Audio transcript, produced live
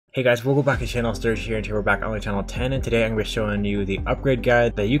Hey guys, welcome back to the channel. Sturge here, and today we're back on the channel 10, and today I'm going to be showing you the upgrade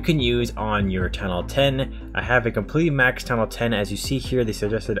guide that you can use on your channel 10. I have a completely maxed channel 10. As you see here, the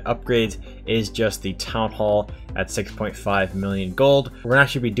suggested upgrades is just the town hall at 6.5 million gold. We're going to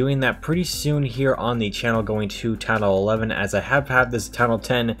actually be doing that pretty soon here on the channel, going to town hall 11, as I have had this town hall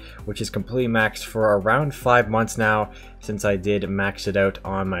 10, which is completely maxed for around 5 months now, since I did max it out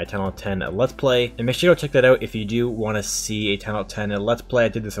on my town hall 10 Let's Play. And make sure to check that out if you do want to see a town hall 10 Let's Play. I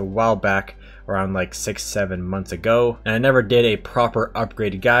did this a while back, around like 6-7 months ago, and I never did a proper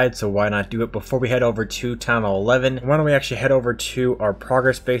upgrade guide, so why not do it before we head over to town hall 11. Why don't we actually head over to our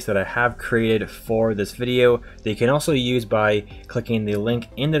progress base that I have created for this video that you can also use by clicking the link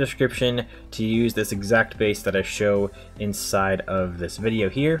in the description to use this exact base that I show inside of this video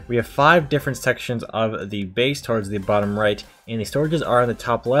here. We have 5 different sections of the base towards the bottom right, and the storages are on the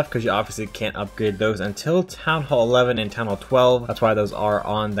top left because you obviously can't upgrade those until town hall 11 and town hall 12. That's why those are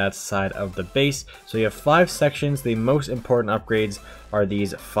on that side of the base. So you have 5 sections. The most important upgrades are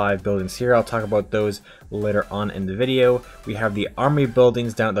these 5 buildings here. I'll talk about those later on in the video. We have the army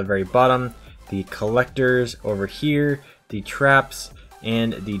buildings down at the very bottom, the collectors over here, the traps,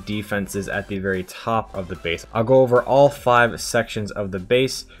 and the defenses at the very top of the base. I'll go over all 5 sections of the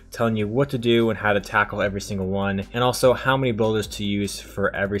base, telling you what to do and how to tackle every single one, and also how many builders to use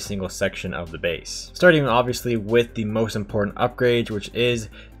for every single section of the base. Starting obviously with the most important upgrade, which is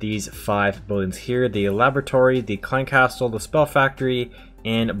these 5 buildings here: the laboratory, the clan castle, the spell factory,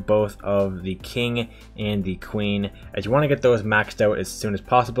 and both of the king and the queen, as you want to get those maxed out as soon as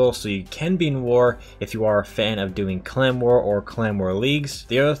possible so you can be in war if you are a fan of doing clan war or clan war leagues.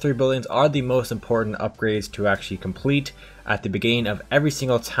 The other 3 buildings are the most important upgrades to actually complete at the beginning of every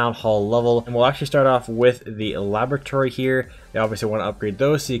single town hall level, and we'll actually start off with the laboratory here. You obviously want to upgrade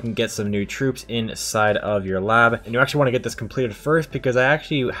those so you can get some new troops inside of your lab, and you actually want to get this completed first because I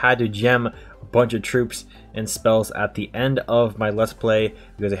actually had to gem a bunch of troops and spells at the end of my Let's Play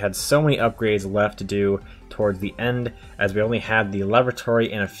because I had so many upgrades left to do towards the end, as we only had the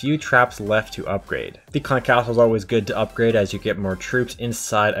laboratory and a few traps left to upgrade. The clan castle is always good to upgrade as you get more troops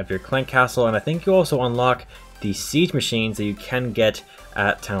inside of your clan castle, and I think you also unlock the siege machines that you can get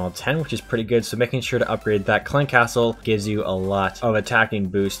at town hall 10, which is pretty good. So making sure to upgrade that clan castle gives you a lot of attacking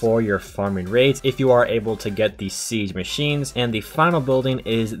boost for your farming raids if you are able to get the siege machines. And the final building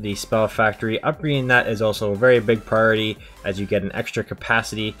is the spell factory. Upgrading that is also a very big priority as you get an extra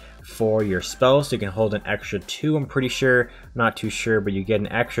capacity for your spells, so you can hold an extra 2, I'm pretty sure, not too sure, but you get an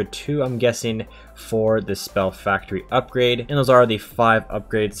extra 2, I'm guessing, for the spell factory upgrade. And those are the 5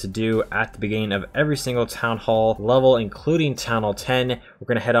 upgrades to do at the beginning of every single town hall level, including town hall 10. We're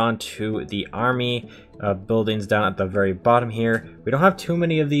going to head on to the army buildings down at the very bottom here. We don't have too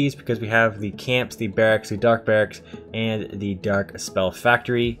many of these because we have the camps, the barracks, the dark barracks, and the dark spell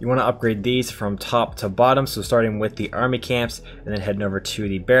factory. You want to upgrade these from top to bottom, so starting with the army camps and then heading over to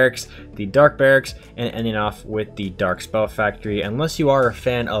the barracks, the dark barracks, and ending off with the dark spell factory. Unless you are a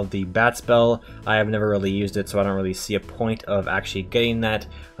fan of the bat spell, I have never really used it, so I don't really see a point of actually getting that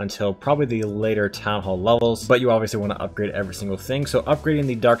until probably the later town hall levels, but you obviously want to upgrade every single thing, so upgrading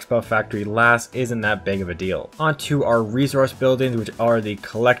the dark spell factory last isn't that big of a deal. On to our resource buildings, which are the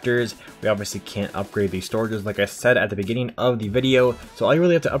collectors. We obviously can't upgrade these storages like I said at the beginning of the video, so all you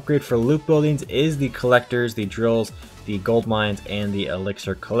really have to upgrade for loot buildings is the collectors, the drills, the gold mines, and the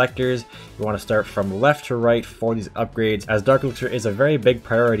elixir collectors. You want to start from left to right for these upgrades, as dark elixir is a very big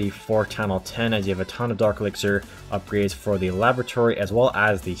priority for town hall 10, as you have a ton of dark elixir upgrades for the laboratory as well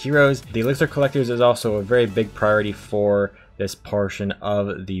as the heroes. The elixir collectors is also a very big priority for this portion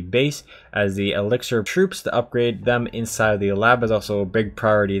of the base, as the elixir troops, to upgrade them inside the lab is also a big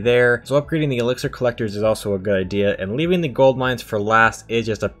priority there. So upgrading the elixir collectors is also a good idea, and leaving the gold mines for last is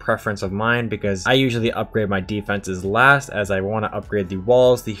just a preference of mine because I usually upgrade my defenses last, as I want to upgrade the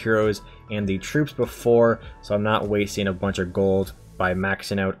walls, the heroes, and the troops before, so I'm not wasting a bunch of gold by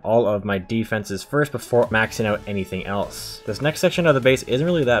maxing out all of my defenses first before maxing out anything else. This next section of the base isn't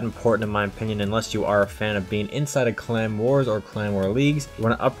really that important in my opinion unless you are a fan of being inside of clan wars or clan war leagues. You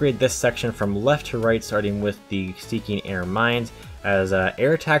want to upgrade this section from left to right, starting with the seeking air mines, as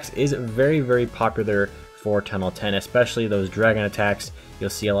air attacks is very popular for town hall 10, especially those dragon attacks. You'll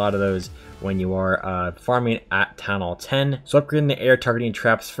see a lot of those when you are farming at town hall 10. So upgrading the air targeting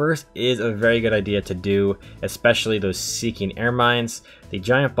traps first is a very good idea to do, especially those seeking air mines. The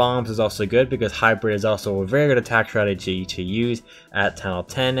giant bombs is also good because hybrid is also a very good attack strategy to use at town hall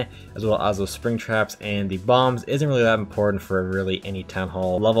 10, as well as those spring traps, and the bombs isn't really that important for really any town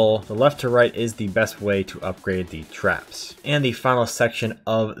hall level. The left to right is the best way to upgrade the traps. And the final section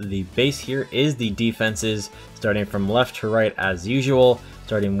of the base here is the defenses, starting from left to right as usual.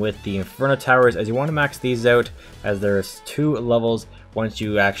 starting with the Inferno Towers, as you want to max these out as there's 2 levels once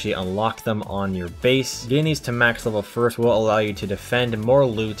you actually unlock them on your base. Getting these to max level first will allow you to defend more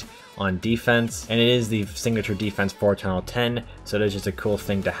loot on defense, and it is the signature defense for Tunnel 10, so it is just a cool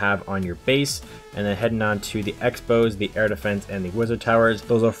thing to have on your base. And then heading on to the X-Bows, the Air Defense, and the Wizard Towers,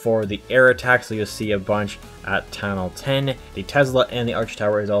 those are for the air attack, so you'll see a bunch at Tunnel 10. The Tesla and the Arch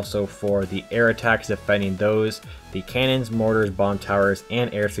Tower is also for the air attacks, defending those. The cannons, mortars, bomb towers,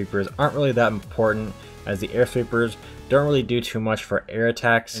 and air sweepers aren't really that important, as the air sweepers don't really do too much for air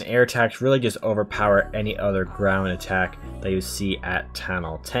attacks, and air attacks really just overpower any other ground attack that you see at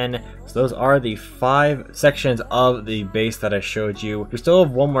Tunnel 10. So those are the 5 sections of the base that I showed you. We still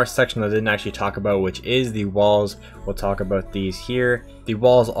have one more section that I didn't actually talk about, which is the walls. We'll talk about these here. The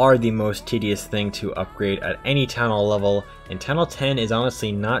walls are the most tedious thing to upgrade at any tunnel level, and Tunnel 10 is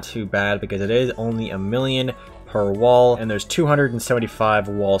honestly not too bad because it is only 1 million per wall, and there's 275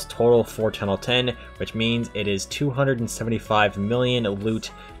 walls total for Tunnel 10, which means it is 275 million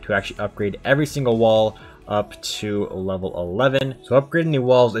loot to actually upgrade every single wall up to level 11. So upgrading the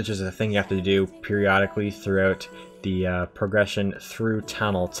walls is just a thing you have to do periodically throughout the progression through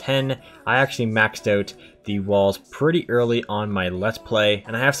Tunnel 10. I actually maxed out the walls pretty early on my Let's Play,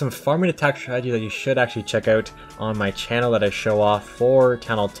 and I have some farming attack strategies that you should actually check out on my channel that I show off for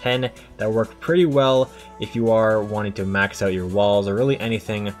Tunnel 10 that work pretty well if you are wanting to max out your walls or really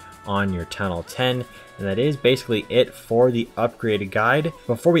anything on your Tunnel 10. And that is basically it for the upgrade guide.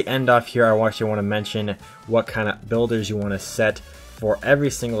 Before we end off here, I actually want to mention what kind of builders you want to set for every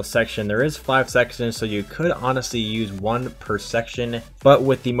single section. There is 5 sections, so you could honestly use 1 per section, but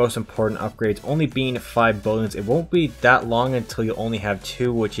with the most important upgrades only being 5 buildings, it won't be that long until you only have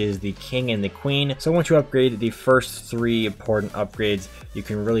 2, which is the King and the Queen. So once you upgrade the first 3 important upgrades, you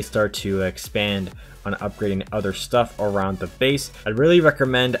can really start to expand on upgrading other stuff around the base. I'd really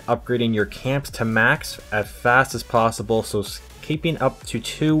recommend upgrading your camps to max as fast as possible, so keeping up to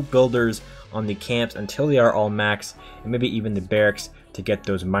 2 builders on the camps until they are all max, and maybe even the barracks to get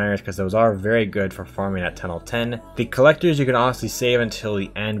those miners, because those are very good for farming at Tunnel 10. The collectors you can honestly save until the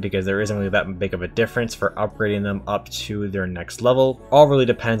end because there isn't really that big of a difference for upgrading them up to their next level. All really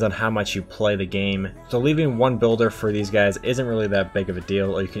depends on how much you play the game. So leaving 1 builder for these guys isn't really that big of a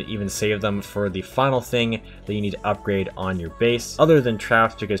deal, or you can even save them for the final thing that you need to upgrade on your base, other than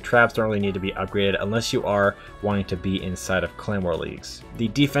traps, because traps don't really need to be upgraded unless you are wanting to be inside of Clan War leagues. The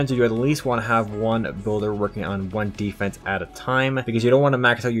defense, you at least want to have 1 builder working on 1 defense at a time, because you don't want to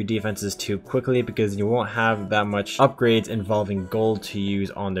max out your defenses too quickly, because you won't have that much upgrades involving gold to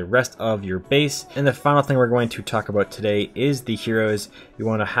use on the rest of your base. And the final thing we're going to talk about today is the heroes. You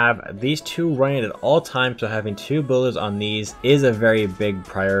want to have these 2 running at all times, so having 2 builders on these is a very big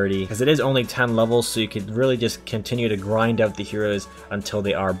priority, because it is only 10 levels, so you can really just continue to grind out the heroes until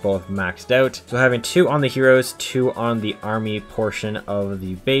they are both maxed out. So having 2 on the heroes, 2 on the army portion of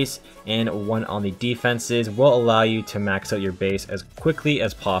the base, and 1 on the defenses will allow you to max out your base as quickly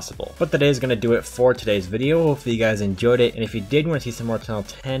as possible. But that is going to do it for today's video. Hopefully you guys enjoyed it, and if you did want to see some more Tunnel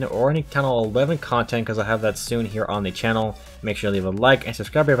 10 or any Tunnel 11 content, because I'll have that soon here on the channel, make sure to leave a like and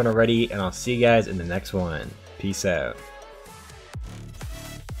subscribe if you haven't already, and I'll see you guys in the next one. Peace out.